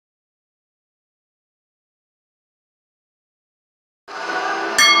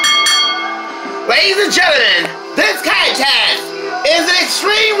Ladies and gentlemen, this contest is an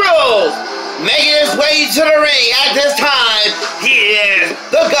Extreme Rules. Making his way to the ring at this time, he is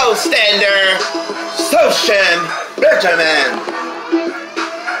the Gold Standard, Social Benjamin.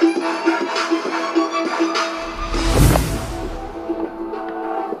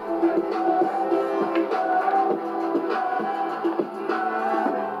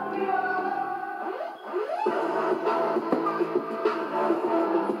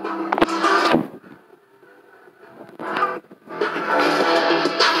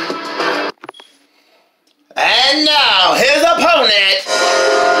 And now, his opponent,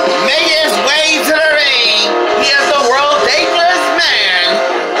 making his way to the ring, he is the world's dangerous man.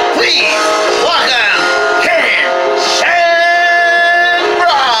 Please welcome King Shamrock.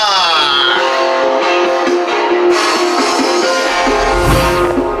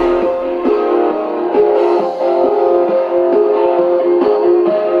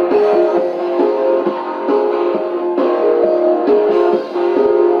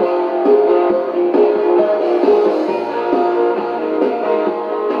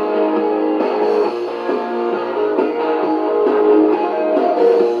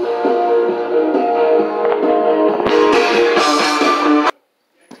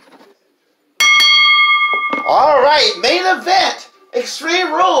 Alright, main event,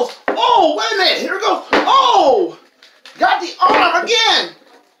 Extreme Rules. Oh, wait a minute, here we go. Oh, got the arm again.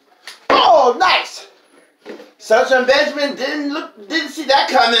 Oh, nice. Social Benjamin didn't see that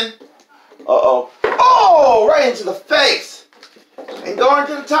coming. Uh-oh. Oh, right into the face. And going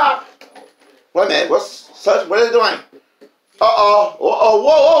to the top. Wait a minute, what are they doing? Uh-oh. Uh-oh,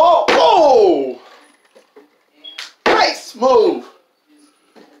 whoa, whoa, whoa, whoa. Nice move.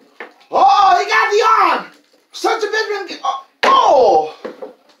 Oh, he got the arm. Such a Benjamin. Oh!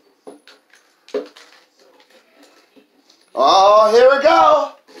 Oh, here we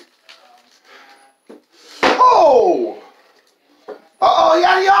go. Oh! Uh-oh, he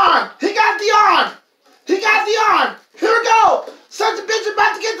got the arm. He got the arm. He got the arm. Here we go. Such a Benjamin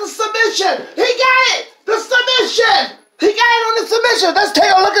about to get the submission. He got it. The submission. He got it on the submission. Let's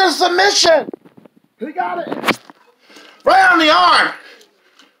take a look at the submission. He got it. Right on the arm.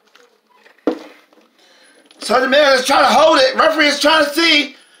 So the man is trying to hold it. Referee is trying to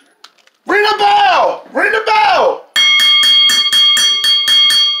see. Ring the bell! Ring the bell!